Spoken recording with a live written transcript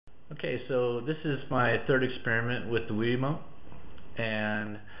Okay, so this is my third experiment with the Wiimote,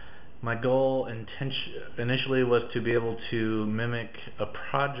 and my goal initially was to be able to mimic a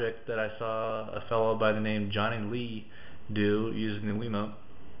project that I saw a fellow by the name Johnny Lee do using the Wiimote.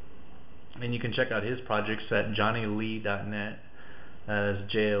 And you can check out his projects at johnnylee.net, as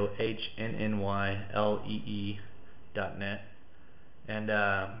JOHNNYLEE.net. And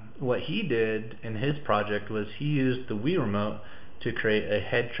what he did in his project was he used the Wii remote to create a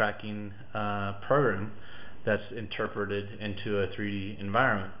head tracking program that's interpreted into a 3D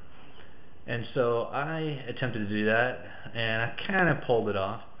environment. And so I attempted to do that, and I kind of pulled it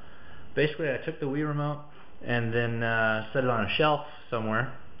off. Basically, I took the Wii remote and then set it on a shelf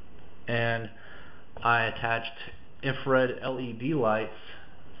somewhere, and I attached infrared LED lights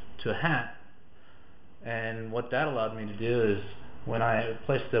to a hat. And what that allowed me to do is, when I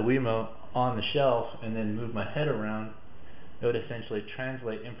placed the Wiimote on the shelf and then moved my head around, it would essentially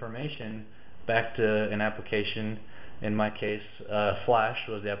translate information back to an application. In my case, Flash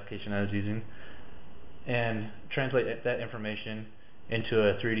was the application I was using, and translate that information into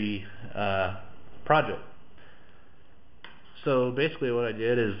a 3D project. So basically what I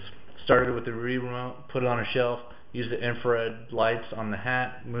did is started with the Wii remote, put it on a shelf, used the infrared lights on the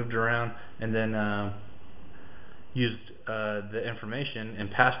hat, moved around, and then used the information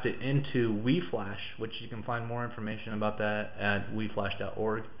and passed it into WiiFlash, which you can find more information about that at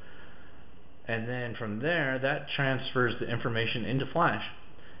WiiFlash.org. And then from there, that transfers the information into Flash.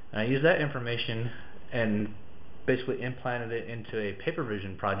 And I used that information and basically implanted it into a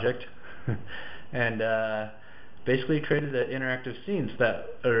Papervision project and basically created an interactive scenes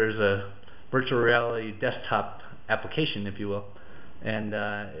that there's a virtual reality desktop application, if you will. And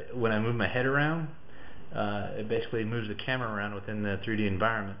when I move my head around, it basically moves the camera around within the 3D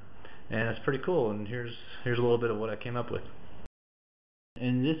environment, and it's pretty cool. And here's a little bit of what I came up with.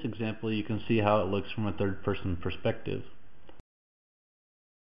 In this example, you can see how it looks from a third-person perspective.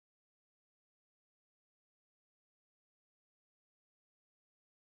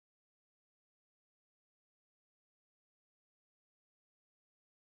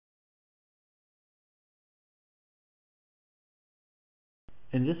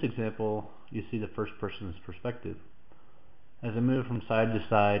 In this example, you see the first person's perspective. As I move from side to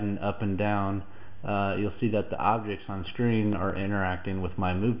side and up and down, you'll see that the objects on screen are interacting with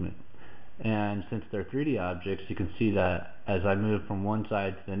my movement. And since they're 3D objects, you can see that as I move from one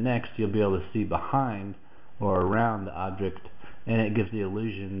side to the next, you'll be able to see behind or around the object, and it gives the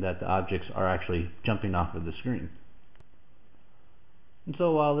illusion that the objects are actually jumping off of the screen. And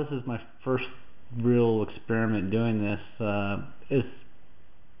so while this is my first real experiment doing this, it's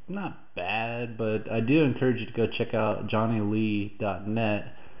not bad, but I do encourage you to go check out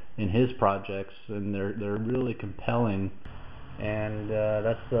johnnylee.net and his projects, and they're really compelling. And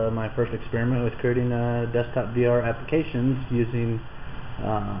that's my first experiment with creating desktop VR applications using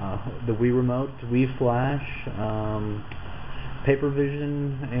the Wii remote, WiiFlash,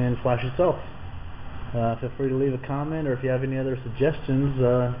 Papervision, and Flash itself. Feel free to leave a comment, or if you have any other suggestions,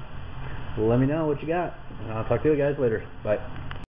 let me know what you got. I'll talk to you guys later. Bye.